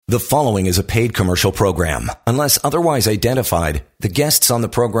The following is a paid commercial program. Unless otherwise identified, the guests on the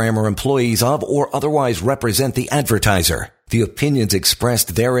program are employees of or otherwise represent the advertiser. The opinions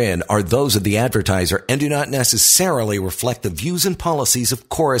expressed therein are those of the advertiser and do not necessarily reflect the views and policies of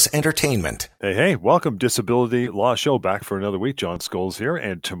Chorus Entertainment. Hey, welcome Disability Law Show, back for another week. John Scholes here,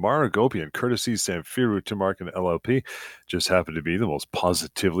 and Tamara Gopian, courtesy Samfiru Tamarkin LLP, just happen to be the most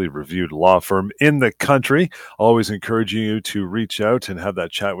positively reviewed law firm in the country. Always encouraging you to reach out and have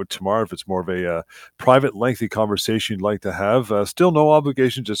that chat with Tamara if it's more of a private, lengthy conversation you'd like to have. Still no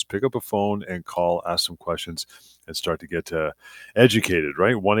obligation, just pick up a phone and call, ask some questions, and start to get educated,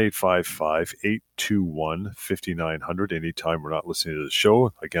 right? 1-855-821-5900. Anytime we're not listening to the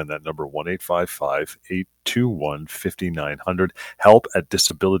show. Again, that number, 1-855-821-5900.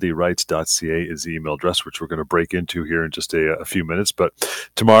 help@disabilityrights.ca is the email address, which we're going to break into here in just a few minutes. But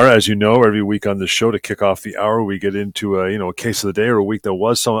Tamara, as you know, every week on this show, to kick off the hour, we get into a case of the day or a week that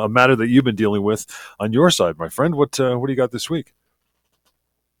was, a matter that you've been dealing with on your side, my friend. What do you got this week?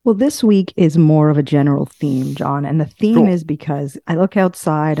 Well, this week is more of a general theme, John. And the theme is because I look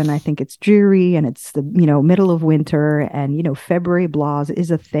outside and I think it's dreary and it's the, middle of winter and, February blahs is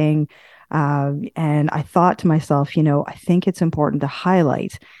a thing. And I thought to myself, I think it's important to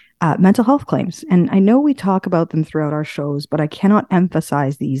highlight mental health claims. And I know we talk about them throughout our shows, but I cannot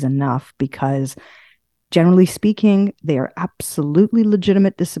emphasize these enough because generally speaking, they are absolutely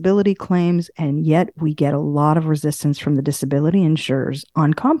legitimate disability claims, and yet we get a lot of resistance from the disability insurers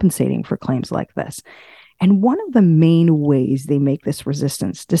on compensating for claims like this. And one of the main ways they make this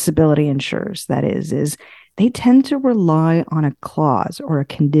resistance, disability insurers, that is they tend to rely on a clause or a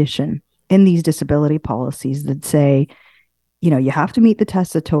condition in these disability policies that say, you have to meet the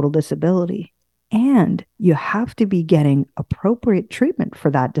test of total disability, and you have to be getting appropriate treatment for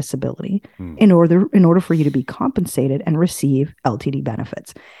that disability in order for you to be compensated and receive LTD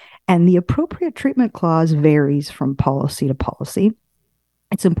benefits. And the appropriate treatment clause varies from policy to policy.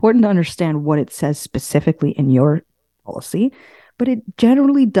 It's important to understand what it says specifically in your policy, but it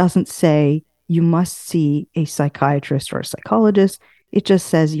generally doesn't say you must see a psychiatrist or a psychologist. It just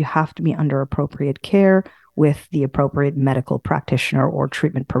says you have to be under appropriate care with the appropriate medical practitioner or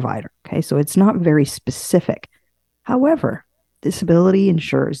treatment provider. Okay, so it's not very specific. However, disability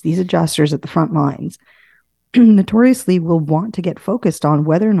insurers, these adjusters at the front lines, notoriously will want to get focused on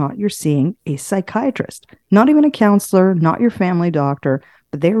whether or not you're seeing a psychiatrist, not even a counselor, not your family doctor,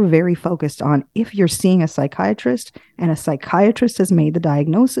 but they're very focused on if you're seeing a psychiatrist and a psychiatrist has made the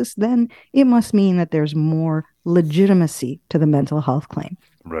diagnosis, then it must mean that there's more legitimacy to the mental health claim.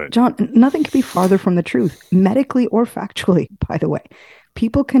 Right. John, nothing could be farther from the truth, medically or factually, by the way.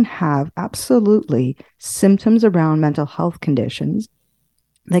 People can have absolutely symptoms around mental health conditions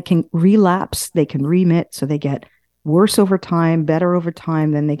that can relapse, they can remit, so they get worse over time, better over time,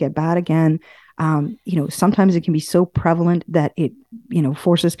 then they get bad again. Sometimes it can be so prevalent that it,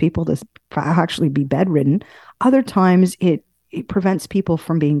 forces people to actually be bedridden. Other times it prevents people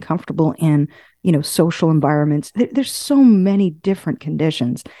from being comfortable in, social environments. There's so many different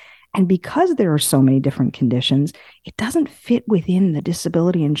conditions. And because there are so many different conditions, it doesn't fit within the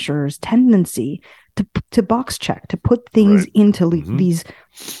disability insurer's tendency to box check, to put things into these,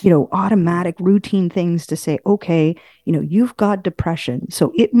 automatic routine things to say, okay, you've got depression.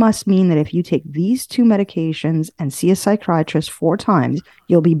 So it must mean that if you take these 2 medications and see a psychiatrist 4 times,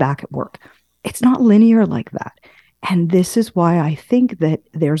 you'll be back at work. It's not linear like that. And this is why I think that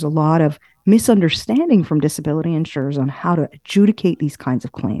there's a lot of misunderstanding from disability insurers on how to adjudicate these kinds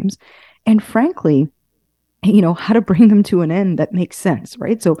of claims. And frankly, how to bring them to an end that makes sense,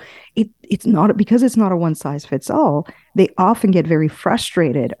 right? So it's not, because it's not a one size fits all, they often get very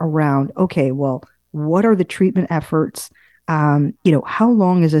frustrated around, okay, well, what are the treatment efforts? How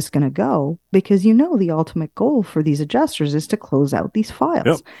long is this going to go? Because the ultimate goal for these adjusters is to close out these files.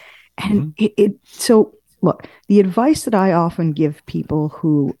 Yep. And so look, the advice that I often give people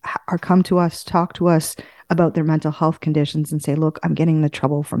who come to us, talk to us about their mental health conditions and say, look, I'm getting the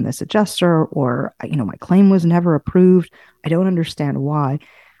trouble from this adjuster, or, my claim was never approved. I don't understand why.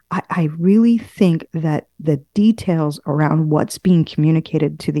 I really think that the details around what's being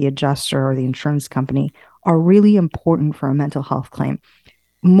communicated to the adjuster or the insurance company are really important for a mental health claim,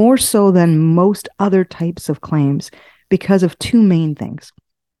 more so than most other types of claims, because of 2 main things.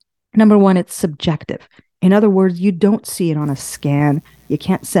 Number one, it's subjective. In other words, you don't see it on a scan. You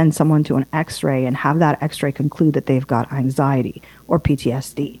can't send someone to an X-ray and have that X-ray conclude that they've got anxiety or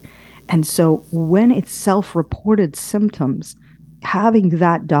PTSD. And so when it's self-reported symptoms, having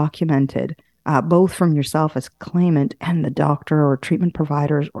that documented, both from yourself as claimant and the doctor or treatment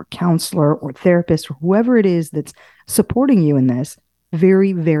providers or counselor or therapist or whoever it is that's supporting you in this,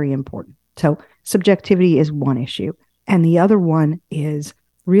 Very, very important. So subjectivity is one issue. And the other one is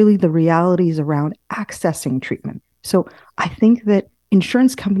really the realities around accessing treatment. So I think that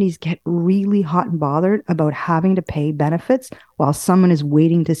insurance companies get really hot and bothered about having to pay benefits while someone is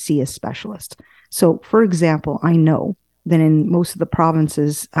waiting to see a specialist. So, for example, I know that in most of the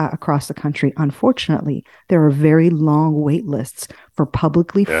provinces across the country, unfortunately, there are very long wait lists for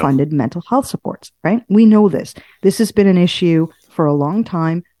publicly funded mental health supports, right? We know this. This has been an issue for a long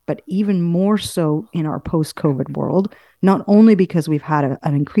time, but even more so in our post-COVID world, not only because we've had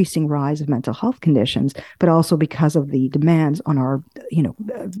an increasing rise of mental health conditions, but also because of the demands on our,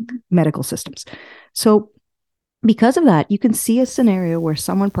 medical systems. So because of that, you can see a scenario where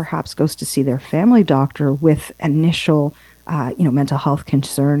someone perhaps goes to see their family doctor with initial, mental health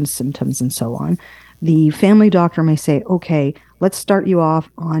concerns, symptoms, and so on. The family doctor may say, okay, let's start you off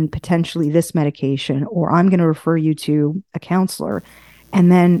on potentially this medication, or I'm going to refer you to a counselor.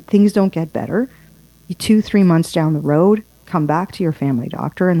 And then things don't get better. 2-3 months down the road, come back to your family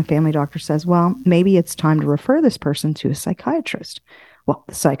doctor, and the family doctor says, well, maybe it's time to refer this person to a psychiatrist. Well,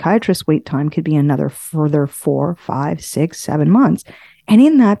 the psychiatrist wait time could be another further 4, 5, 6, 7 months. And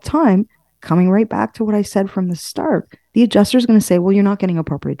in that time, coming right back to what I said from the start, the adjuster is going to say, well, you're not getting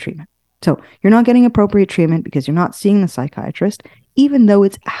appropriate treatment. So you're not getting appropriate treatment because you're not seeing the psychiatrist, even though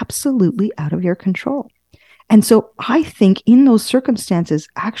it's absolutely out of your control. And so I think in those circumstances,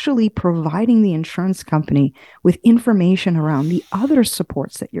 actually providing the insurance company with information around the other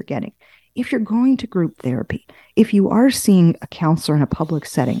supports that you're getting, if you're going to group therapy, if you are seeing a counselor in a public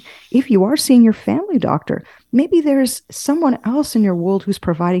setting, if you are seeing your family doctor, maybe there's someone else in your world who's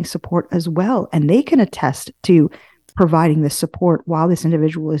providing support as well, and they can attest to providing this support while this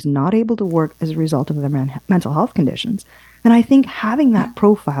individual is not able to work as a result of their mental health conditions, then I think having that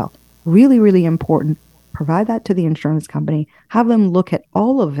profile, really, really important. Provide that to the insurance company, have them look at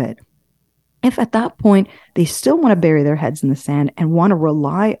all of it. If at that point they still want to bury their heads in the sand and want to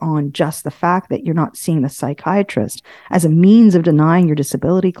rely on just the fact that you're not seeing the psychiatrist as a means of denying your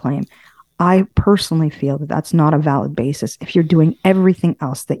disability claim, I personally feel that that's not a valid basis. If you're doing everything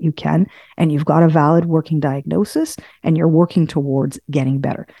else that you can and you've got a valid working diagnosis and you're working towards getting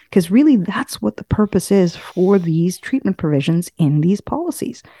better, because really that's what the purpose is for these treatment provisions in these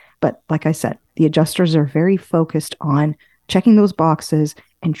policies. But like I said, the adjusters are very focused on checking those boxes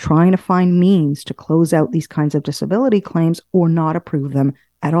and trying to find means to close out these kinds of disability claims or not approve them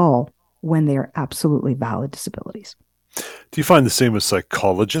at all when they are absolutely valid disabilities. Do you find the same with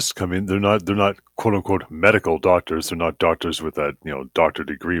psychologists? I mean, they're not quote unquote medical doctors. They're not doctors with that doctor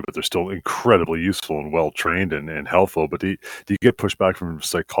degree, but they're still incredibly useful and well trained and helpful. But do you get pushback from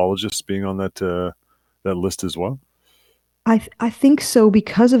psychologists being on that list as well? I think so,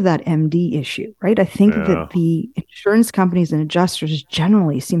 because of that MD issue, right? I think that the insurance companies and adjusters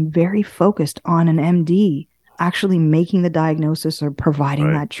generally seem very focused on an MD actually making the diagnosis or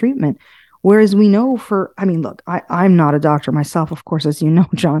providing that treatment. Whereas we know look, I'm not a doctor myself, of course, as you know,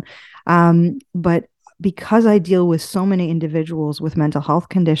 John, but because I deal with so many individuals with mental health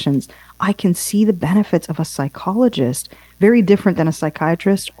conditions, I can see the benefits of a psychologist, very different than a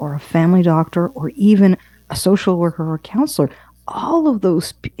psychiatrist or a family doctor or even a social worker or a counselor. All of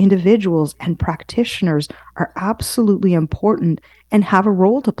those individuals and practitioners are absolutely important and have a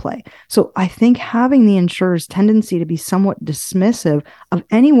role to play. So I think having the insurer's tendency to be somewhat dismissive of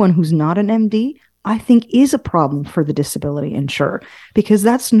anyone who's not an MD, I think is a problem for the disability insurer, because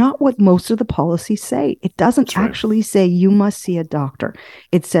that's not what most of the policies say. It doesn't actually say you must see a doctor.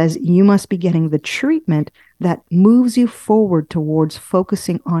 It says you must be getting the treatment that moves you forward towards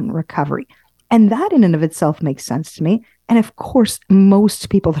focusing on recovery. And that in and of itself makes sense to me. And of course, most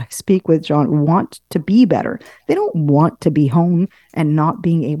people that I speak with, John, want to be better. They don't want to be home and not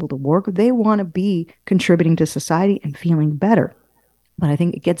being able to work. They want to be contributing to society and feeling better. But I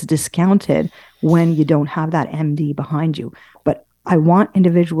think it gets discounted when you don't have that MD behind you. But I want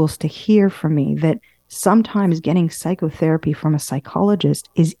individuals to hear from me that sometimes getting psychotherapy from a psychologist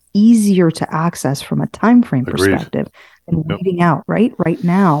is easier to access from a time frame perspective than waiting out right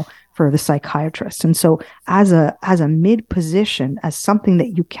now for the psychiatrist. And so as a mid position, as something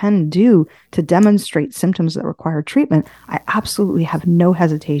that you can do to demonstrate symptoms that require treatment, I absolutely have no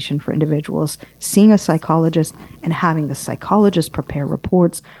hesitation for individuals seeing a psychologist and having the psychologist prepare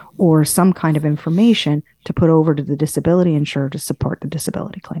reports or some kind of information to put over to the disability insurer to support the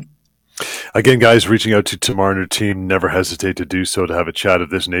disability claim. Again, guys, reaching out to Tamar and her team, never hesitate to do so, to have a chat of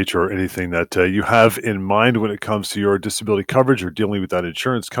this nature or anything that you have in mind when it comes to your disability coverage or dealing with that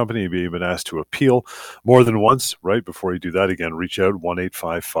insurance company. You've been asked to appeal more than once, right? Before you do that, again, reach out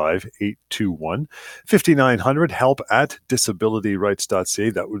 1-855-821-5900, help@disabilityrights.ca.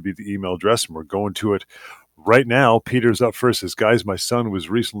 That would be the email address, and we're going to it right now. Peter's up first. Says, guys, my son was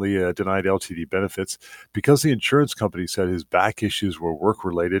recently denied LTD benefits because the insurance company said his back issues were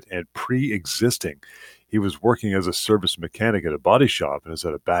work-related and pre-existing. He was working as a service mechanic at a body shop and has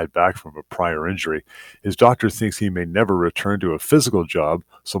had a bad back from a prior injury. His doctor thinks he may never return to a physical job,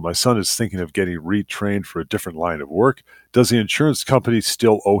 so my son is thinking of getting retrained for a different line of work. Does the insurance company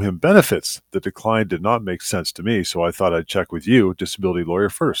still owe him benefits? The decline did not make sense to me, so I thought I'd check with you, disability lawyer,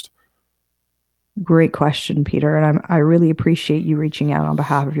 first. Great question, Peter. And I really appreciate you reaching out on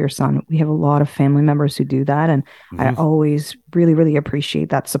behalf of your son. We have a lot of family members who do that. And I always really, really appreciate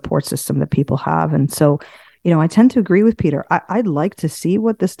that support system that people have. And so, I tend to agree with Peter. I'd like to see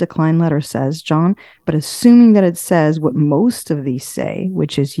what this decline letter says, John, but assuming that it says what most of these say,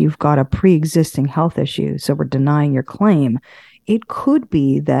 which is you've got a pre-existing health issue, so we're denying your claim, it could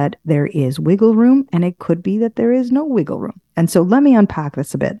be that there is wiggle room and it could be that there is no wiggle room. And so let me unpack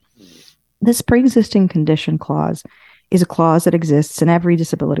this a bit. This pre-existing condition clause is a clause that exists in every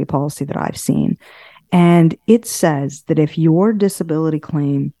disability policy that I've seen. And it says that if your disability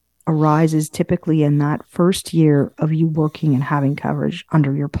claim arises typically in that first year of you working and having coverage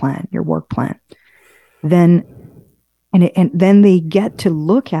under your plan, your work plan, then they get to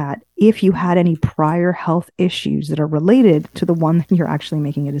look at if you had any prior health issues that are related to the one that you're actually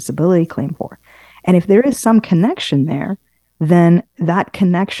making a disability claim for. And if there is some connection there, then that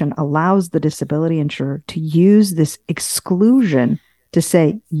connection allows the disability insurer to use this exclusion to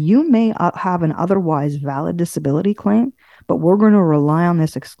say, you may have an otherwise valid disability claim, but we're going to rely on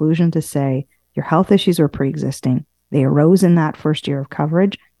this exclusion to say your health issues are pre-existing. They arose in that first year of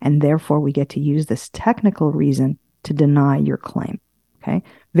coverage, and therefore we get to use this technical reason to deny your claim. Okay?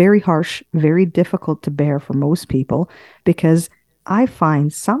 Very harsh, very difficult to bear for most people, because I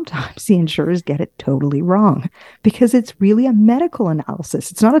find sometimes the insurers get it totally wrong because it's really a medical analysis.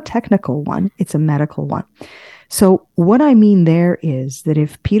 It's not a technical one. It's a medical one. So what I mean there is that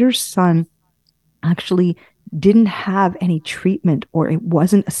if Peter's son actually didn't have any treatment or it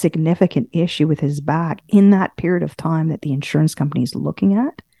wasn't a significant issue with his back in that period of time that the insurance company is looking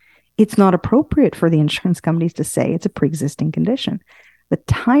at, it's not appropriate for the insurance companies to say it's a pre-existing condition. The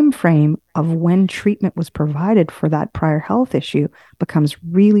time frame of when treatment was provided for that prior health issue becomes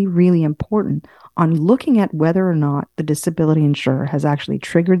really, really important on looking at whether or not the disability insurer has actually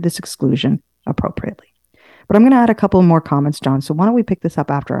triggered this exclusion appropriately. But I'm going to add a couple more comments, John. So why don't we pick this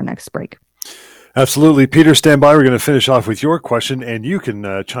up after our next break? Absolutely. Peter, stand by. We're going to finish off with your question, and you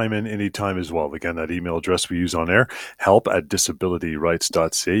can chime in anytime as well. Again, that email address we use on air,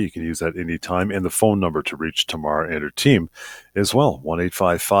 help@disabilityrights.ca. You can use that anytime, and the phone number to reach Tamar and her team as well,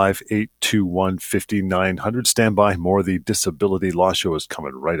 1-855-821-5900. Stand by. More of the Disability Law Show is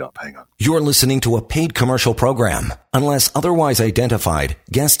coming right up. Hang on. You're listening to a paid commercial program. Unless otherwise identified,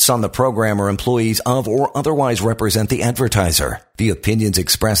 guests on the program are employees of or otherwise represent the advertiser. The opinions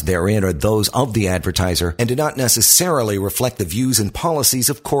expressed therein are those of the advertiser and do not necessarily reflect the views and policies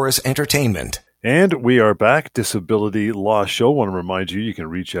of Chorus Entertainment. And we are back. Disability Law Show. I want to remind you, you can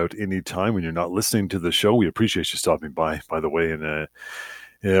reach out anytime when you're not listening to the show. We appreciate you stopping by the way. And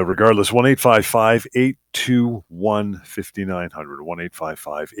regardless, 1-855-821-5900,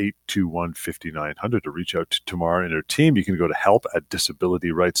 1-855-821-5900 to reach out to Tamar and her team. You can go to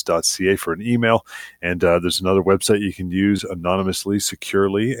help@disabilityrights.ca for an email. And there's another website you can use anonymously,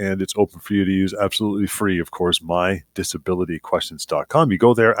 securely, and it's open for you to use absolutely free, of course, mydisabilityquestions.com. You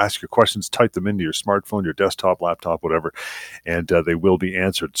go there, ask your questions, type them into your smartphone, your desktop, laptop, whatever, and they will be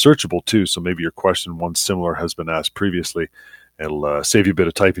answered. Searchable, too, so maybe your question, one similar, has been asked previously. It'll save you a bit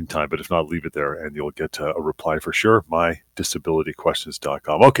of typing time, but if not, leave it there and you'll get a reply for sure.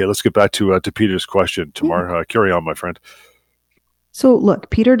 mydisabilityquestions.com. Okay, let's get back to Peter's question. Tamar, carry on, my friend. So look,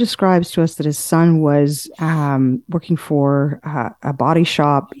 Peter describes to us that his son was working for a body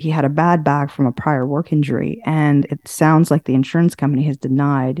shop. He had a bad back from a prior work injury, and it sounds like the insurance company has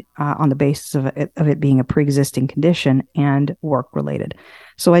denied on the basis of it being a pre-existing condition and work-related.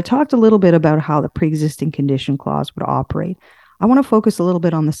 So I talked a little bit about how the pre-existing condition clause would operate. I want to focus a little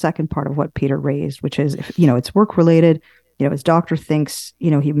bit on the second part of what Peter raised, which is, if, it's work-related. His doctor thinks,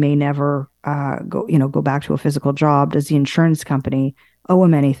 he may never go back to a physical job. Does the insurance company owe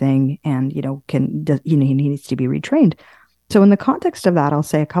him anything? And, he needs to be retrained. So in the context of that, I'll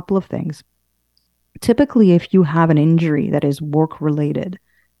say a couple of things. Typically, if you have an injury that is work-related,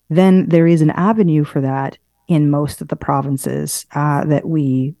 then there is an avenue for that in most of the provinces that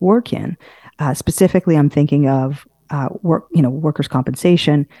we work in. Specifically, I'm thinking of workers'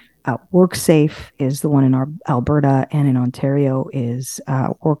 compensation. WorkSafe is the one in our Alberta, and in Ontario is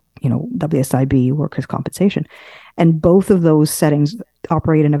WSIB, workers' compensation. And both of those settings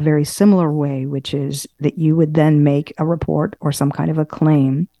operate in a very similar way, which is that you would then make a report or some kind of a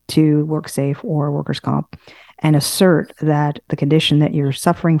claim to WorkSafe or workers' comp and assert that the condition that you're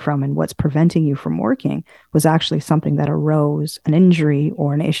suffering from and what's preventing you from working was actually something that arose, an injury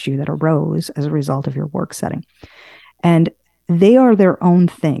or an issue that arose as a result of your work setting. And they are their own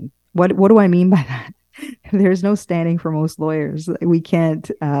thing. What do I mean by that? There's no standing for most lawyers. We can't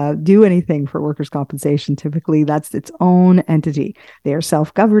do anything for workers' compensation. Typically, that's its own entity. They are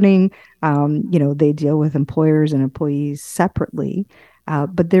self-governing. They deal with employers and employees separately.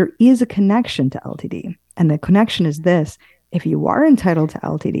 But there is a connection to LTD. And the connection is this: if you are entitled to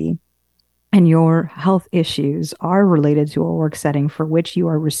LTD and your health issues are related to a work setting for which you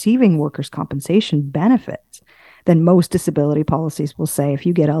are receiving workers' compensation benefits, then most disability policies will say if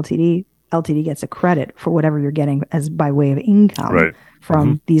you get LTD gets a credit for whatever you're getting as by way of income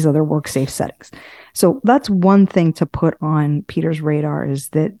from these other WorkSafe settings. So that's one thing to put on Peter's radar, is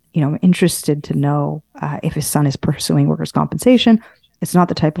that, I'm interested to know if his son is pursuing workers' compensation. It's not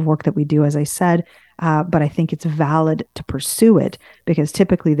the type of work that we do, as I said, but I think it's valid to pursue it because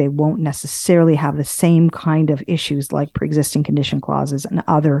typically they won't necessarily have the same kind of issues like pre-existing condition clauses and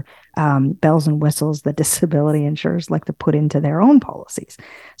other bells and whistles that disability insurers like to put into their own policies.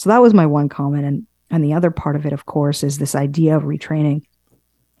 So that was my one comment. And the other part of it, of course, is this idea of retraining.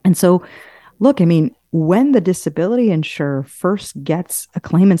 And so, look, when the disability insurer first gets a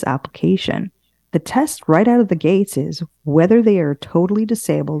claimant's application, the test right out of the gates is whether they are totally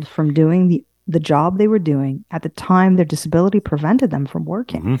disabled from doing the job they were doing at the time their disability prevented them from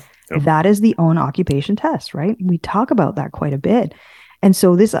working. Yep. That is the own occupation test, right? We talk about that quite a bit. And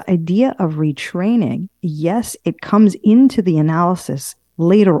so this idea of retraining, yes, it comes into the analysis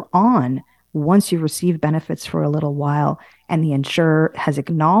later on once you've received benefits for a little while and the insurer has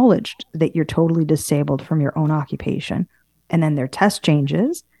acknowledged that you're totally disabled from your own occupation. And then their test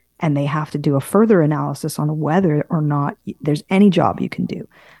changes, and they have to do a further analysis on whether or not there's any job you can do.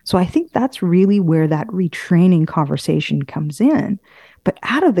 So I think that's really where that retraining conversation comes in. But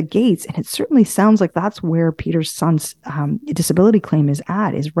out of the gates, and it certainly sounds like that's where Peter's son's disability claim is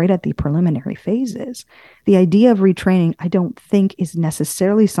right at the preliminary phases. The idea of retraining, I don't think, is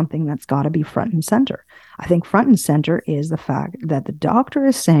necessarily something that's got to be front and center. I think front and center is the fact that the doctor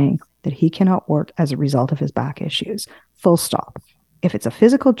is saying that he cannot work as a result of his back issues. Full stop. If it's a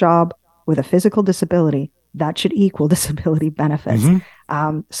physical job with a physical disability, that should equal disability benefits,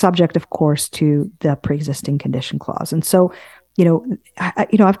 subject, of course, to the pre-existing condition clause. And so,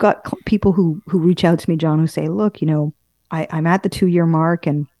 I've got people who reach out to me, John, who say, look, I'm at the 2-year mark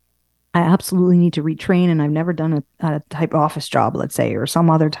and I absolutely need to retrain, and I've never done a type of office job, let's say, or some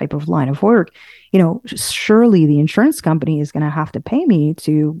other type of line of work. Surely the insurance company is going to have to pay me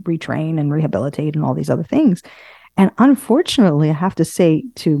to retrain and rehabilitate and all these other things. And unfortunately, I have to say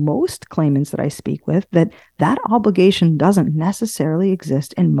to most claimants that I speak with that obligation doesn't necessarily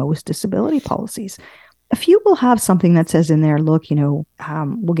exist in most disability policies. A few will have something that says in there, look,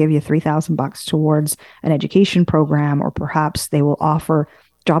 we'll give you $3,000 towards an education program, or perhaps they will offer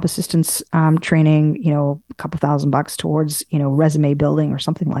job assistance training, a couple $1,000 towards, resume building or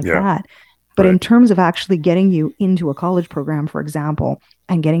something like that. But in terms of actually getting you into a college program, for example,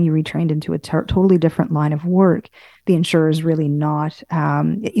 and getting you retrained into a totally different line of work, the insurer is really not,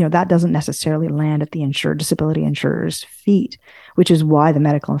 that doesn't necessarily land at the disability insurer's feet, which is why the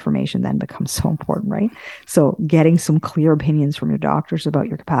medical information then becomes so important, right? So getting some clear opinions from your doctors about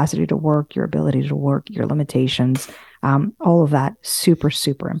your capacity to work, your ability to work, your limitations, all of that, super,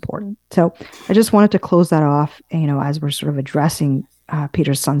 super important. So I just wanted to close that off, as we're sort of addressing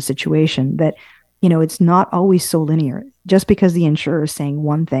Peter's son's situation, that, it's not always so linear. Just because the insurer is saying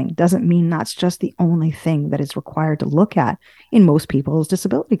one thing doesn't mean that's just the only thing that is required to look at in most people's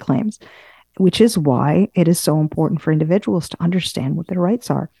disability claims, which is why it is so important for individuals to understand what their rights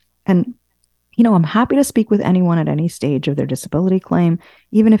are. And, I'm happy to speak with anyone at any stage of their disability claim,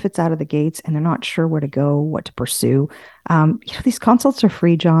 even if it's out of the gates and they're not sure where to go, what to pursue. These consults are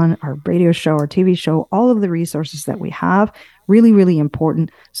free, John, our radio show, our TV show, all of the resources that we have, really, really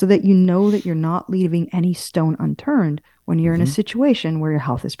important, so that you know that you're not leaving any stone unturned when you're in a situation where your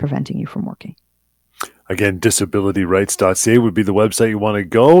health is preventing you from working. Again, disabilityrights.ca would be the website you want to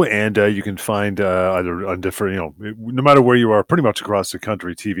go, and you can find either on different, no matter where you are, pretty much across the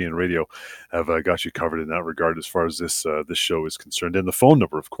country, TV and radio have got you covered in that regard as far as this show is concerned. And the phone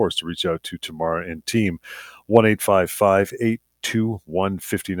number, of course, to reach out to Tamara and team,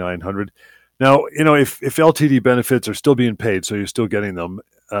 1-855-821-5900. Now, if LTD benefits are still being paid, so you're still getting them,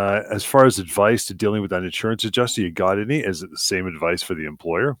 as far as advice to dealing with that insurance adjuster, you got any? Is it the same advice for the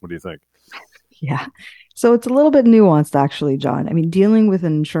employer? What do you think? Yeah. So it's a little bit nuanced, actually, John. I mean, dealing with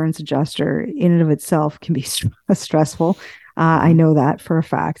an insurance adjuster in and of itself can be stressful. I know that for a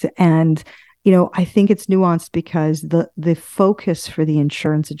fact. And, I think it's nuanced because the focus for the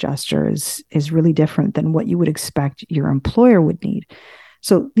insurance adjuster is really different than what you would expect your employer would need.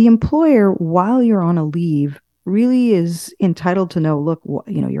 So the employer, while you're on a leave, really is entitled to know, look,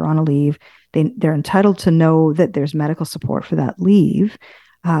 you're on a leave. They're entitled to know that there's medical support for that leave.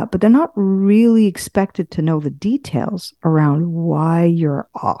 But they're not really expected to know the details around why you're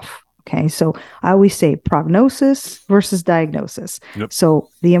off. Okay. So I always say prognosis versus diagnosis. Yep. So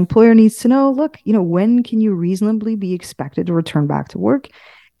the employer needs to know, look, when can you reasonably be expected to return back to work?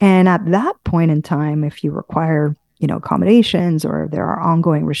 And at that point in time, if you require, accommodations or there are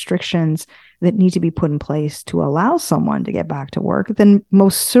ongoing restrictions that need to be put in place to allow someone to get back to work, then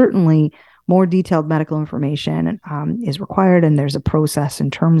most certainly more detailed medical information is required, and there's a process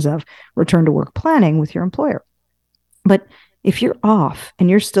in terms of return to work planning with your employer. But if you're off and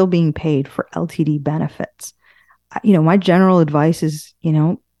you're still being paid for LTD benefits, my general advice is, you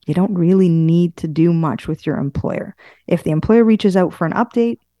don't really need to do much with your employer. If the employer reaches out for an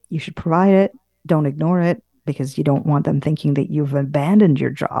update, you should provide it. Don't ignore it, because you don't want them thinking that you've abandoned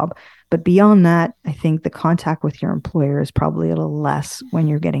your job. But beyond that, I think the contact with your employer is probably a little less when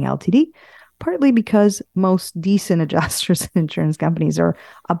you're getting LTD, partly because most decent adjusters and insurance companies are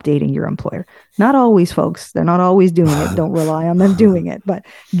updating your employer. Not always, folks. They're not always doing it. Don't rely on them doing it. But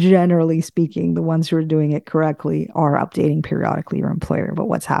generally speaking, the ones who are doing it correctly are updating periodically your employer about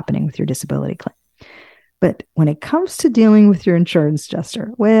what's happening with your disability claim. But when it comes to dealing with your insurance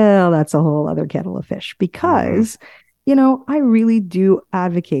adjuster, well, that's a whole other kettle of fish, because, I really do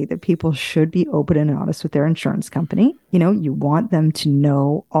advocate that people should be open and honest with their insurance company. You want them to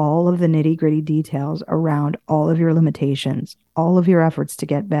know all of the nitty-gritty details around all of your limitations, all of your efforts to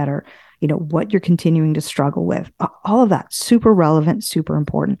get better, what you're continuing to struggle with, all of that, super relevant, super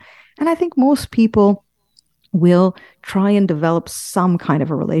important. And I think most people will try and develop some kind of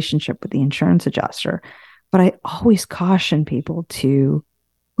a relationship with the insurance adjuster. But I always caution people to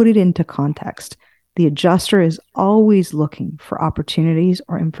put it into context. The adjuster is always looking for opportunities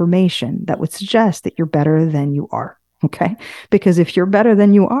or information that would suggest that you're better than you are. Okay? Because if you're better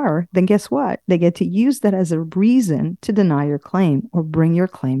than you are, then guess what? They get to use that as a reason to deny your claim or bring your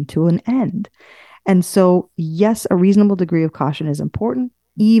claim to an end. And so, yes, a reasonable degree of caution is important,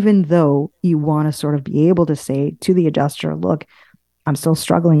 even though you want to sort of be able to say to the adjuster, look, I'm still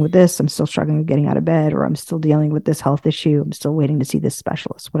struggling with this. I'm still struggling with getting out of bed, or I'm still dealing with this health issue. I'm still waiting to see this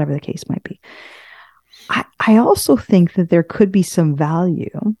specialist, whatever the case might be. I also think that there could be some value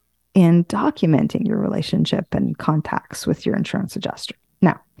in documenting your relationship and contacts with your insurance adjuster.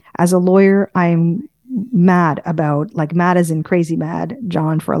 Now, as a lawyer, I'm mad mad as in crazy mad,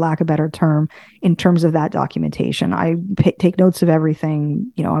 John, for a lack of a better term, in terms of that documentation. I take notes of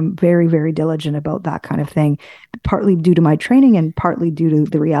everything. I'm very, very diligent about that kind of thing, partly due to my training and partly due to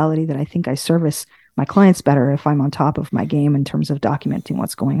the reality that I think I service my clients better if I'm on top of my game in terms of documenting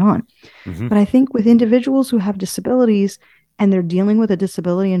what's going on. Mm-hmm. But I think with individuals who have disabilities and they're dealing with a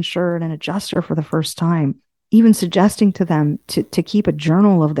disability insurer and an adjuster for the first time, even suggesting to them to keep a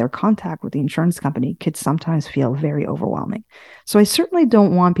journal of their contact with the insurance company could sometimes feel very overwhelming. So I certainly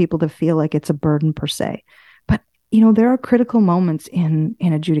don't want people to feel like it's a burden per se. But, there are critical moments in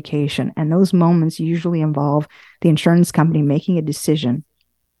adjudication, and those moments usually involve the insurance company making a decision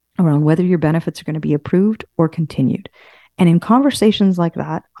around whether your benefits are going to be approved or continued. And in conversations like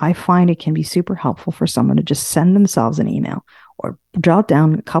that, I find it can be super helpful for someone to just send themselves an email or jot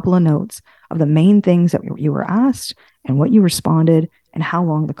down a couple of notes of the main things that you were asked and what you responded and how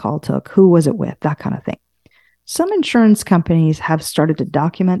long the call took, who was it with, that kind of thing. Some insurance companies have started to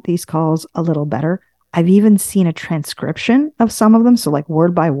document these calls a little better. I've even seen a transcription of some of them. So like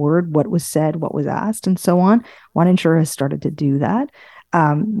word by word, what was said, what was asked, and so on. One insurer has started to do that,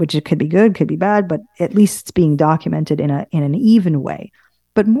 which it could be good, could be bad, but at least it's being documented in an even way.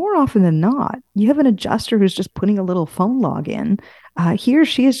 But more often than not, you have an adjuster who's just putting a little phone log in. He or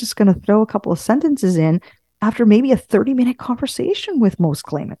she is just going to throw a couple of sentences in after maybe a 30-minute conversation with most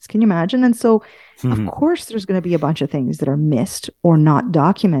claimants. Can you imagine? And so, of course, there's going to be a bunch of things that are missed or not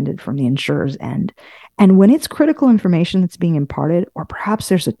documented from the insurer's end. And when it's critical information that's being imparted, or perhaps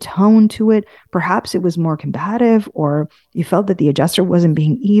there's a tone to it, perhaps it was more combative, or you felt that the adjuster wasn't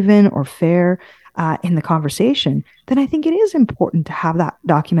being even or fair in the conversation, then I think it is important to have that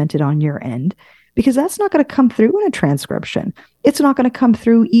documented on your end, because that's not going to come through in a transcription. It's not going to come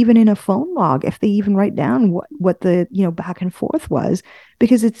through even in a phone log if they even write down what the back and forth was,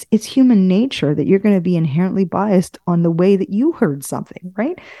 because it's human nature that you're going to be inherently biased on the way that you heard something,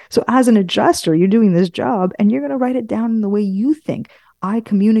 right? So as an adjuster, you're doing this job and you're going to write it down in the way you think. I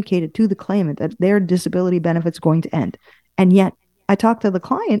communicated to the claimant that their disability benefit's going to end. And yet I talk to the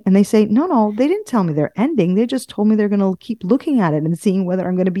client and they say, no, they didn't tell me they're ending. They just told me they're going to keep looking at it and seeing whether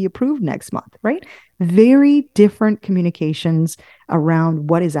I'm going to be approved next month, right? Very different communications around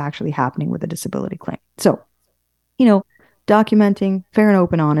what is actually happening with a disability claim. So, documenting fair and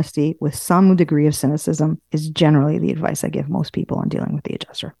open honesty with some degree of cynicism is generally the advice I give most people on dealing with the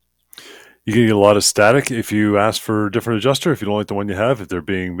adjuster. You can get a lot of static if you ask for a different adjuster, if you don't like the one you have, if they're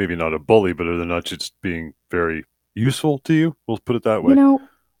being maybe not a bully, but they're not just being very useful to you. We'll put it that way.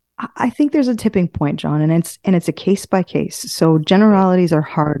 I think there's a tipping point, John, and it's a case by case. So generalities are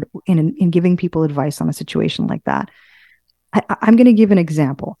hard in giving people advice on a situation like that. I'm going to give an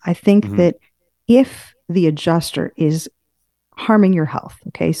example. I think that if the adjuster is harming your health,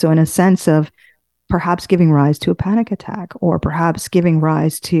 okay, so in a sense of perhaps giving rise to a panic attack, or perhaps giving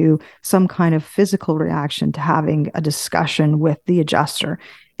rise to some kind of physical reaction to having a discussion with the adjuster,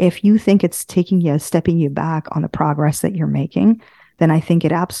 if you think it's stepping you back on the progress that you're making, then I think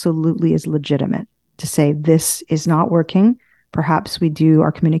it absolutely is legitimate to say this is not working. Perhaps we do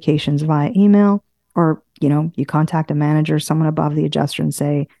our communications via email, or, you contact a manager, someone above the adjuster, and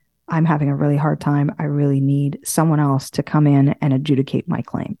say, I'm having a really hard time. I really need someone else to come in and adjudicate my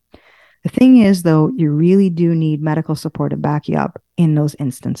claim. The thing is, though, you really do need medical support to back you up in those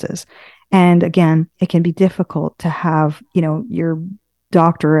instances. And again, it can be difficult to have, your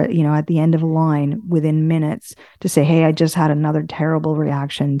doctor, at the end of a line within minutes to say, hey, I just had another terrible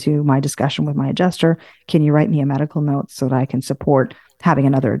reaction to my discussion with my adjuster. Can you write me a medical note so that I can support having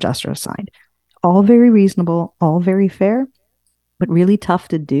another adjuster assigned? All very reasonable, all very fair, but really tough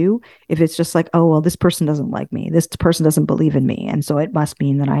to do if it's just like, oh, well, this person doesn't like me. This person doesn't believe in me. And so it must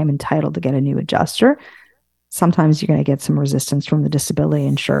mean that I am entitled to get a new adjuster. Sometimes you're going to get some resistance from the disability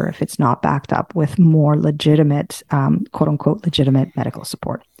insurer if it's not backed up with more legitimate, quote unquote, legitimate medical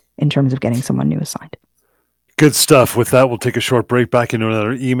support in terms of getting someone new assigned. Good stuff. With that, we'll take a short break. Back into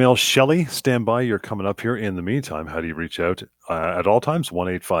another email. Shelley, stand by. You're coming up here. In the meantime, how do you reach out at all times?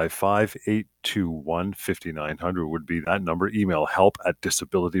 1-855-821-5900 would be that number. Email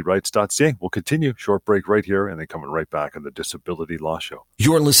help@disabilityrights.ca. We'll continue. Short break right here, and then coming right back on the Disability Law Show.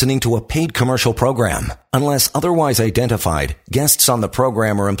 You're listening to a paid commercial program. Unless otherwise identified, guests on the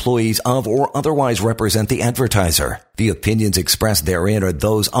program are employees of or otherwise represent the advertiser. The opinions expressed therein are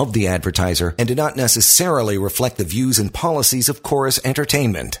those of the advertiser and do not necessarily reflect the views and policies of Chorus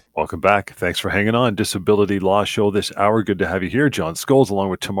Entertainment. Welcome back. Thanks for hanging on. Disability Law Show this hour. Good to have you here. John Scholes along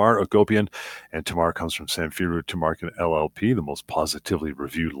with Tamar Agopian. And Tamar comes from Samfiru Tumarkin LLP, the most positively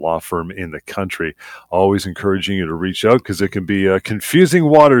reviewed law firm in the country. Always encouraging you to reach out because it can be confusing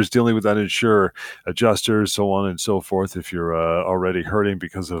waters dealing with that insurer, adjusters, so on and so forth. If you're already hurting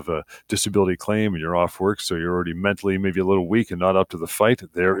because of a disability claim and you're off work, so you're already mentally maybe a little weak and not up to the fight,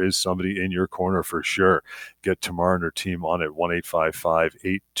 there is somebody in your corner for sure. Get Tamar and her team on it.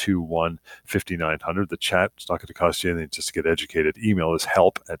 1-855-821-5900. The chat, it's not going to cost you anything just to get educated. Email is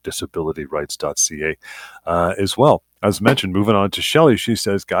help@disabilityrights.ca as well. As mentioned, moving on to Shelley, she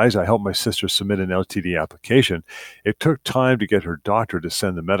says, guys, I helped my sister submit an LTD application. It took time to get her doctor to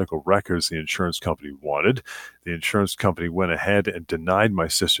send the medical records the insurance company wanted. The insurance company went ahead and denied my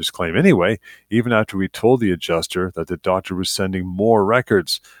sister's claim anyway, even after we told the adjuster that the doctor was sending more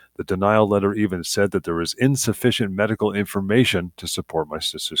records. The denial letter even said that there was insufficient medical information to support my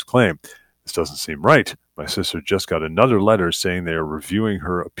sister's claim. This doesn't seem right. My sister just got another letter saying they are reviewing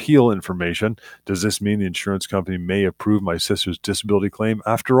her appeal information. Does this mean the insurance company may approve my sister's disability claim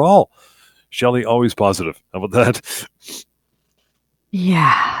after all? Shelley, always positive. How about that?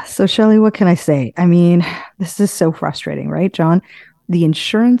 Yeah. So, Shelley, what can I say? I mean, this is so frustrating, right, John? The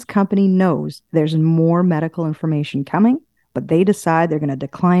insurance company knows there's more medical information coming, but they decide they're going to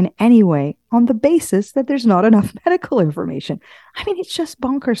decline anyway on the basis that there's not enough medical information. I mean, it's just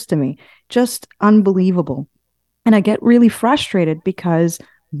bonkers to me, just unbelievable. And I get really frustrated because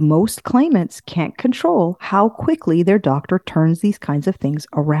most claimants can't control how quickly their doctor turns these kinds of things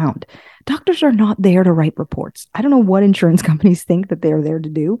around. Doctors are not there to write reports. I don't know what insurance companies think that they're there to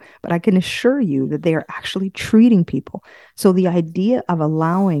do, but I can assure you that they are actually treating people. So the idea of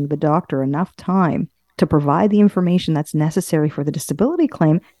allowing the doctor enough time to provide the information that's necessary for the disability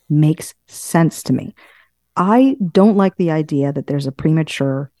claim makes sense to me. I don't like the idea that there's a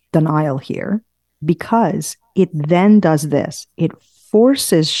premature denial here, because it then does this. It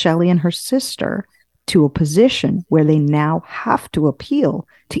forces Shelley and her sister to a position where they now have to appeal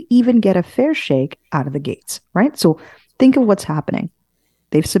to even get a fair shake out of the gates, right? So think of what's happening.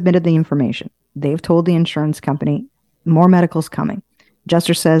 They've submitted the information. They've told the insurance company, more medical's coming.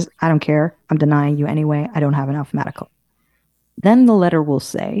 Adjuster says, I don't care. I'm denying you anyway. I don't have enough medical. Then the letter will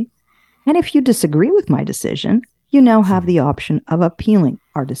say, and if you disagree with my decision, you now have the option of appealing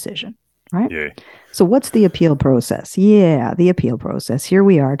our decision, right? Yeah. So what's the appeal process? Yeah, the appeal process. Here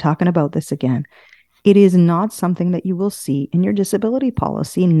we are talking about this again. It is not something that you will see in your disability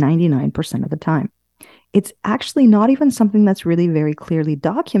policy 99% of the time. It's actually not even something that's really very clearly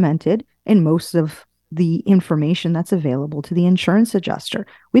documented in most of the information that's available to the insurance adjuster.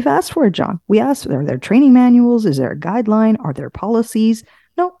 We've asked for it, John. We asked, are there training manuals? Is there a guideline? Are there policies?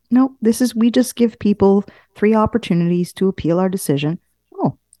 No, we just give people 3 opportunities to appeal our decision.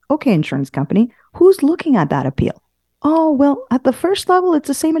 Oh, okay, insurance company. Who's looking at that appeal? Oh, well, at the first level, it's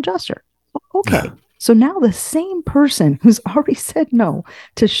the same adjuster. Okay. So now the same person who's already said no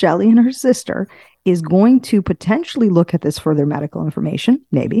to Shelley and her sister is going to potentially look at this further medical information,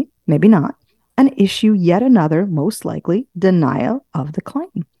 maybe not, and issue yet another, most likely, denial of the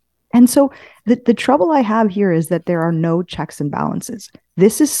claim. And so the trouble I have here is that there are no checks and balances.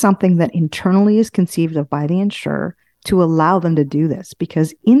 This is something that internally is conceived of by the insurer to allow them to do this,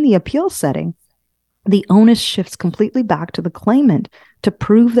 because in the appeal setting, the onus shifts completely back to the claimant to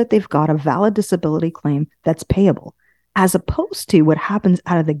prove that they've got a valid disability claim that's payable, as opposed to what happens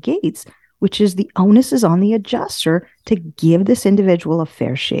out of the gates, which is the onus is on the adjuster to give this individual a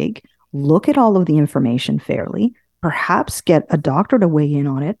fair shake, look at all of the information fairly, perhaps get a doctor to weigh in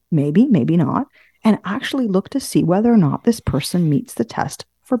on it, maybe not, and actually look to see whether or not this person meets the test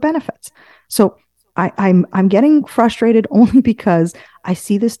for benefits. So I'm getting frustrated only because I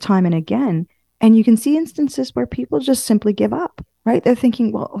see this time and again, and you can see instances where people just simply give up, right? They're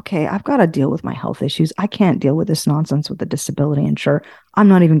thinking, well, okay, I've got to deal with my health issues. I can't deal with this nonsense with the disability insurer. I'm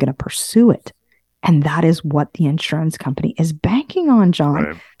not even going to pursue it. And that is what the insurance company is banking on, John.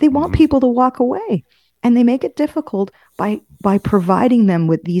 Right. They want people to walk away. And they make it difficult by providing them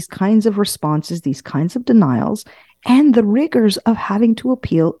with these kinds of responses, these kinds of denials, and the rigors of having to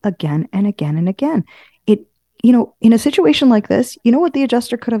appeal again and again and again. In a situation like this, you know what the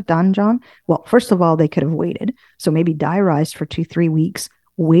adjuster could have done, John? Well, first of all, they could have waited. So maybe diarized for 2-3 weeks,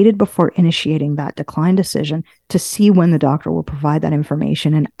 waited before initiating that decline decision to see when the doctor will provide that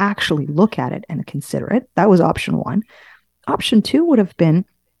information and actually look at it and consider it. That was option 1. Option 2 would have been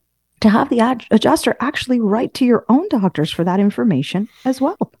to have the adjuster actually write to your own doctors for that information as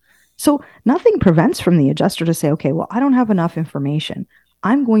well. So nothing prevents from the adjuster to say, okay, well, I don't have enough information.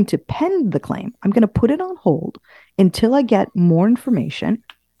 I'm going to pen the claim. I'm going to put it on hold until I get more information.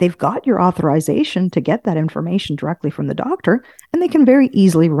 They've got your authorization to get that information directly from the doctor, and they can very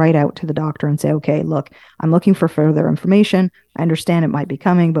easily write out to the doctor and say, okay, look, I'm looking for further information. I understand it might be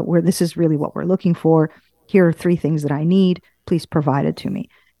coming, but this is really what we're looking for. Here are 3 things that I need. Please provide it to me.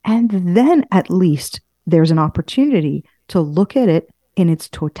 And then at least there's an opportunity to look at it in its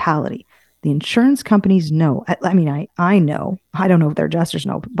totality. The insurance companies know, I know, I don't know if their adjusters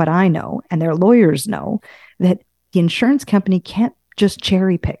know, but I know, and their lawyers know, that the insurance company can't just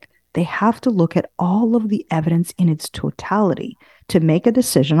cherry pick. They have to look at all of the evidence in its totality to make a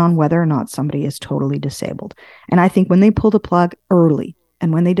decision on whether or not somebody is totally disabled. And I think when they pull the plug early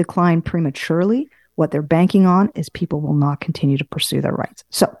and when they decline prematurely, what they're banking on is people will not continue to pursue their rights.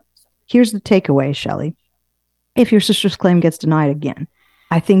 So here's the takeaway, Shelley. If your sister's claim gets denied again,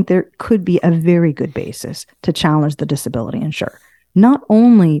 I think there could be a very good basis to challenge the disability insurer, not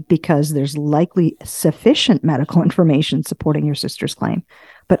only because there's likely sufficient medical information supporting your sister's claim,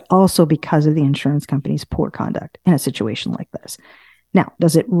 but also because of the insurance company's poor conduct in a situation like this. Now,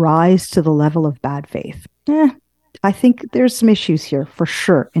 does it rise to the level of bad faith? I think there's some issues here for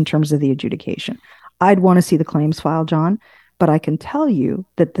sure in terms of the adjudication. I'd want to see the claims file, John, but I can tell you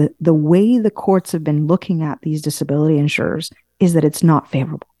that the way the courts have been looking at these disability insurers is that it's not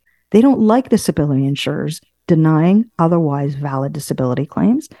favorable. They don't like disability insurers denying otherwise valid disability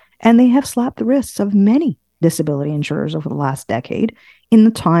claims, and they have slapped the wrists of many disability insurers over the last decade in the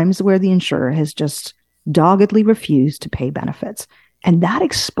times where the insurer has just doggedly refused to pay benefits. And that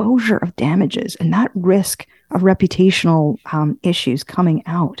exposure of damages and that risk of reputational issues coming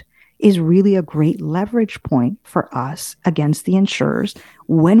out is really a great leverage point for us against the insurers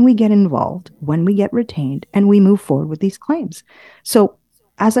when we get involved, when we get retained, and we move forward with these claims. So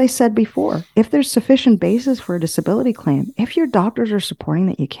as I said before, if there's sufficient basis for a disability claim, if your doctors are supporting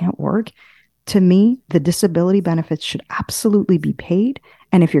that you can't work, to me, the disability benefits should absolutely be paid.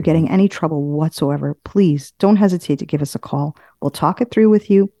 And if you're getting any trouble whatsoever, please don't hesitate to give us a call. We'll talk it through with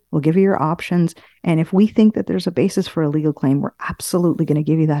you. We'll give you your options. And if we think that there's a basis for a legal claim, we're absolutely going to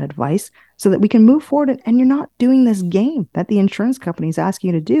give you that advice so that we can move forward. And you're not doing this game that the insurance company is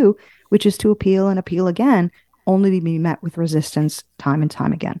asking you to do, which is to appeal and appeal again, only to be met with resistance time and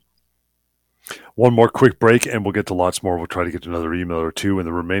time again. One more quick break and we'll get to lots more. We'll try to get another email or two in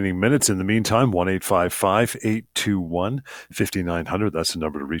the remaining minutes. In the meantime, 1-855-821-5900. That's the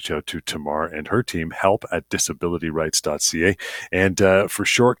number to reach out to Tamar and her team, help@disabilityrights.ca. And for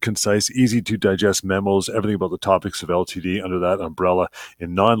short, concise, easy to digest memos, everything about the topics of LTD under that umbrella.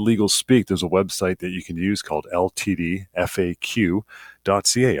 In non-legal speak, there's a website that you can use called LTDFAQ.ca,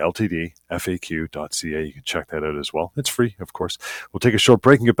 LTDFAQ.ca. You can check that out as well. It's free, of course. We'll take a short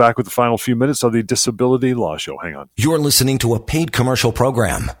break and get back with the final few minutes of the Disability Law Show. Hang on. You're listening to a paid commercial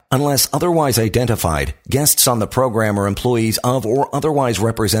program. Unless otherwise identified, guests on the program are employees of or otherwise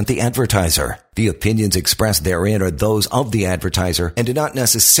represent the advertiser. The opinions expressed therein are those of the advertiser and do not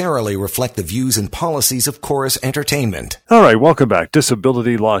necessarily reflect the views and policies of Chorus Entertainment. All right, welcome back.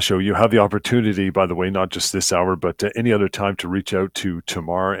 Disability Law Show. You have the opportunity, by the way, not just this hour, but any other time to reach out to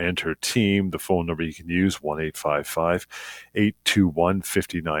Tamar and her team. The phone number you can use,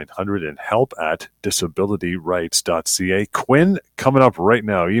 1-855-821-5900 and help@disabilityrights.ca. Quinn, coming up right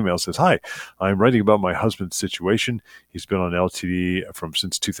now, email says, "Hi, I'm writing about my husband's situation. He's been on LTD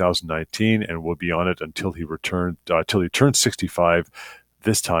since 2019 and will be on it until he turns 65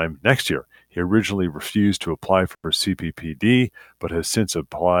 this time next year. He originally refused to apply for CPPD, but has since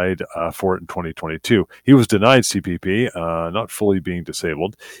applied for it in 2022. He was denied CPP, not fully being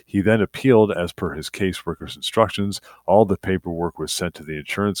disabled. He then appealed as per his caseworker's instructions. All the paperwork was sent to the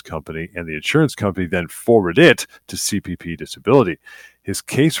insurance company, and the insurance company then forwarded it to CPP Disability. His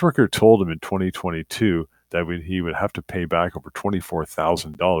caseworker told him in 2022 that he would have to pay back over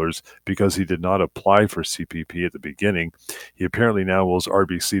 $24,000 because he did not apply for CPP at the beginning. He apparently now owes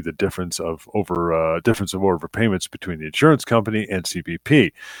RBC the difference of overpayments between the insurance company and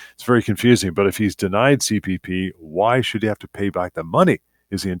CPP. It's very confusing, but if he's denied CPP, why should he have to pay back the money?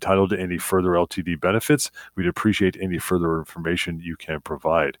 Is he entitled to any further LTD benefits? We'd appreciate any further information you can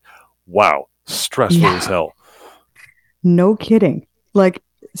provide." Wow, stressful as hell. No kidding.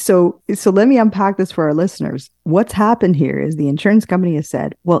 So let me unpack this for our listeners. What's happened here is the insurance company has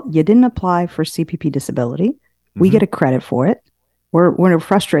said, well, you didn't apply for CPP disability. We get a credit for it. We're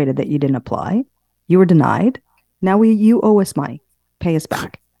frustrated that you didn't apply. You were denied. Now you owe us money. Pay us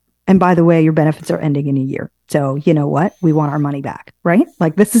back. And by the way, your benefits are ending in a year. So you know what? We want our money back, right?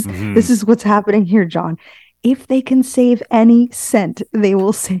 This is what's happening here, John. If they can save any cent, they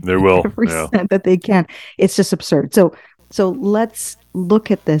will save every cent that they can. It's just absurd. So let's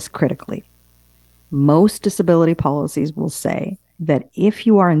look at this critically. Most disability policies will say that if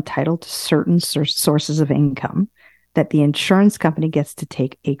you are entitled to certain sources of income, that the insurance company gets to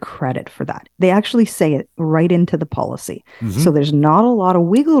take a credit for that. They actually say it right into the policy. So there's not a lot of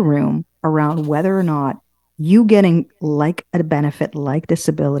wiggle room around whether or not you getting like a benefit like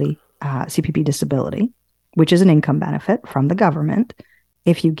disability, CPP disability, which is an income benefit from the government.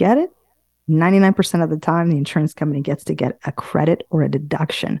 If you get it, 99% of the time, the insurance company gets to get a credit or a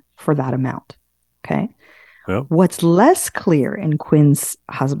deduction for that amount. Okay. Yep. What's less clear in Quinn's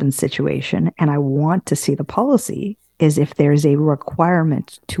husband's situation, and I want to see the policy, is if there's a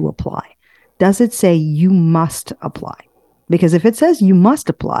requirement to apply. Does it say you must apply? Because if it says you must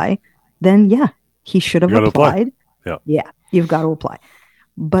apply, then he should have applied. Yeah, you've got to apply.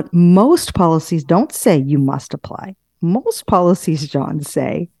 But most policies don't say you must apply. Most policies, John,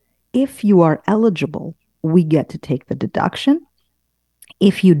 say, if you are eligible, we get to take the deduction.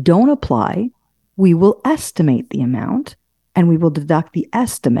 If you don't apply, we will estimate the amount and we will deduct the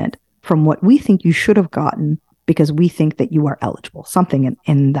estimate from what we think you should have gotten because we think that you are eligible, something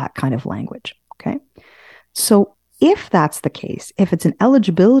in that kind of language. Okay. So if that's the case, if it's an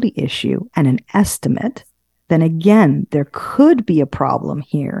eligibility issue and an estimate, then again, there could be a problem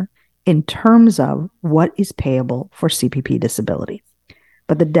here in terms of what is payable for CPP disability.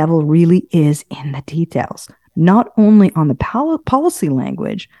 But the devil really is in the details, not only on the policy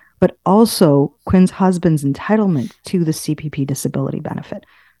language, but also Quinn's husband's entitlement to the CPP disability benefit.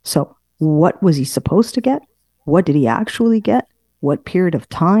 So what was he supposed to get? What did he actually get? What period of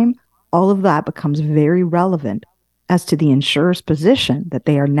time? All of that becomes very relevant as to the insurer's position that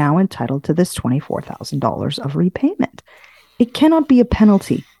they are now entitled to this $24,000 of repayment. It cannot be a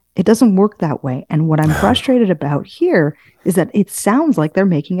penalty It doesn't work that way. And what I'm frustrated about here is that it sounds like they're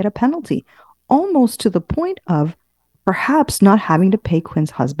making it a penalty, almost to the point of perhaps not having to pay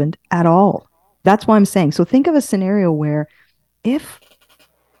Quinn's husband at all. That's why I'm saying. So think of a scenario where if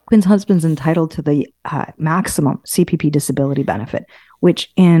Quinn's husband's entitled to the maximum CPP disability benefit,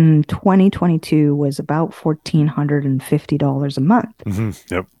 which in 2022 was about $1,450 a month.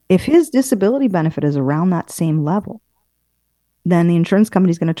 Mm-hmm. Yep. If his disability benefit is around that same level, then the insurance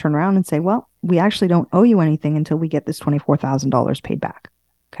company is going to turn around and say, well, we actually don't owe you anything until we get this $24,000 paid back.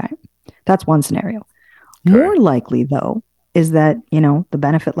 Okay. That's one scenario. Okay. More likely, though, is that, the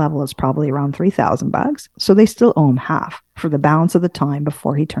benefit level is probably around $3,000. So they still owe him half for the balance of the time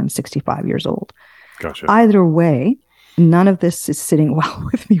before he turns 65 years old. Gotcha. Either way, none of this is sitting well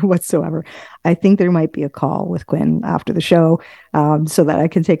with me whatsoever. I think there might be a call with Quinn after the show so that I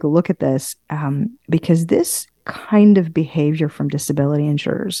can take a look at this because this kind of behavior from disability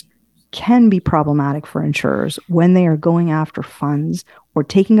insurers can be problematic for insurers when they are going after funds or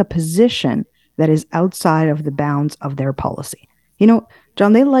taking a position that is outside of the bounds of their policy.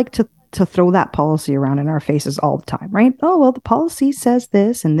 John, they like to throw that policy around in our faces all the time, right? Oh, well, the policy says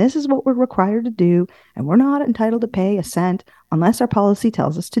this, and this is what we're required to do, and we're not entitled to pay a cent unless our policy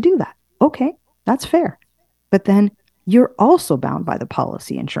tells us to do that. Okay, that's fair. But then you're also bound by the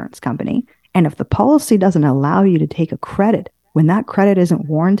policy insurance company. And if the policy doesn't allow you to take a credit when that credit isn't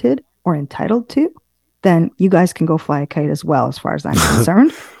warranted or entitled to, then you guys can go fly a kite as well, as far as I'm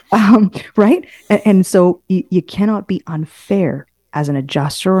concerned. Right? And so you cannot be unfair as an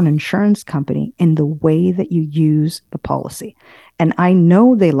adjuster or an insurance company in the way that you use the policy. And I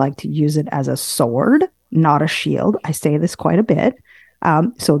know they like to use it as a sword, not a shield. I say this quite a bit.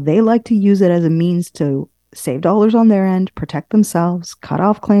 So they like to use it as a means to save dollars on their end, protect themselves, cut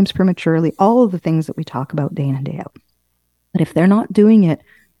off claims prematurely, all of the things that we talk about day in and day out. But if they're not doing it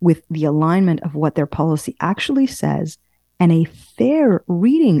with the alignment of what their policy actually says and a fair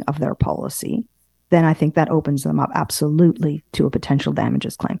reading of their policy, then I think that opens them up absolutely to a potential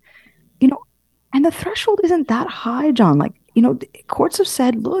damages claim. And the threshold isn't that high, John. Courts have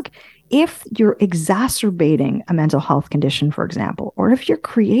said, look, if you're exacerbating a mental health condition, for example, or if you're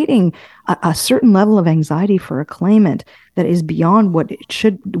creating a certain level of anxiety for a claimant that is beyond what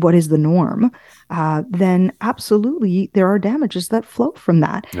is the norm, then absolutely there are damages that flow from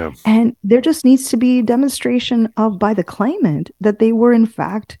that. Yeah. And there just needs to be demonstration by the claimant that they were in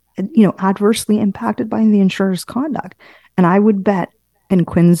fact, adversely impacted by the insurer's conduct. And I would bet in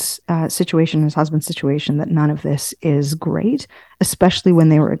Quinn's situation, his husband's situation, that none of this is great, especially when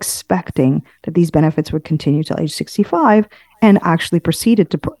they were expecting that these benefits would continue till age 65 and actually proceeded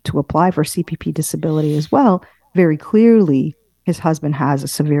to apply for CPP disability as well. Very clearly, his husband has a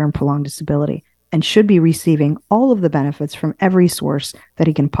severe and prolonged disability and should be receiving all of the benefits from every source that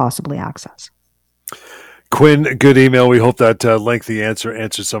he can possibly access. Quinn, good email. We hope that lengthy answer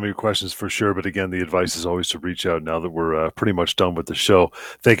answered some of your questions for sure. But again, the advice is always to reach out now that we're pretty much done with the show.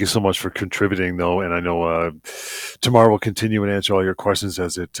 Thank you so much for contributing, though. And I know tomorrow we'll continue and answer all your questions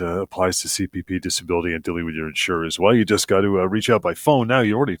as it applies to CPP disability and dealing with your insurer as well. You just got to reach out by phone. Now,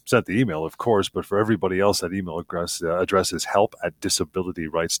 you already sent the email, of course, but for everybody else, that email address is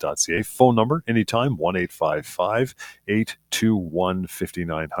help@disabilityrights.ca. Phone number anytime,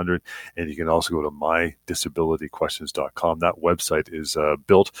 1-855-821-5900. And you can also go to disabilityquestions.com. That website is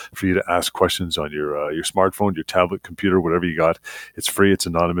built for you to ask questions on your smartphone, your tablet, computer, whatever you got. It's free, it's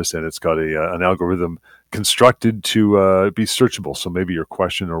anonymous, and it's got an algorithm constructed to be searchable. So maybe your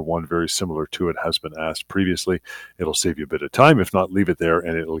question or one very similar to it has been asked previously. It'll save you a bit of time. If not, leave it there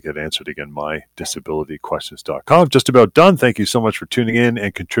and it'll get answered again. MyDisabilityQuestions.com. Just about done. Thank you so much for tuning in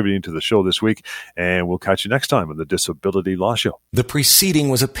and contributing to the show this week. And we'll catch you next time on the Disability Law Show. The preceding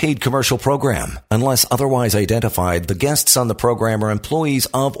was a paid commercial program. Unless otherwise identified, the guests on the program are employees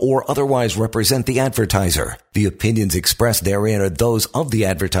of or otherwise represent the advertiser. The opinions expressed therein are those of the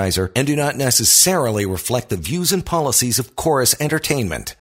advertiser and do not necessarily reflect the views and policies of Chorus Entertainment.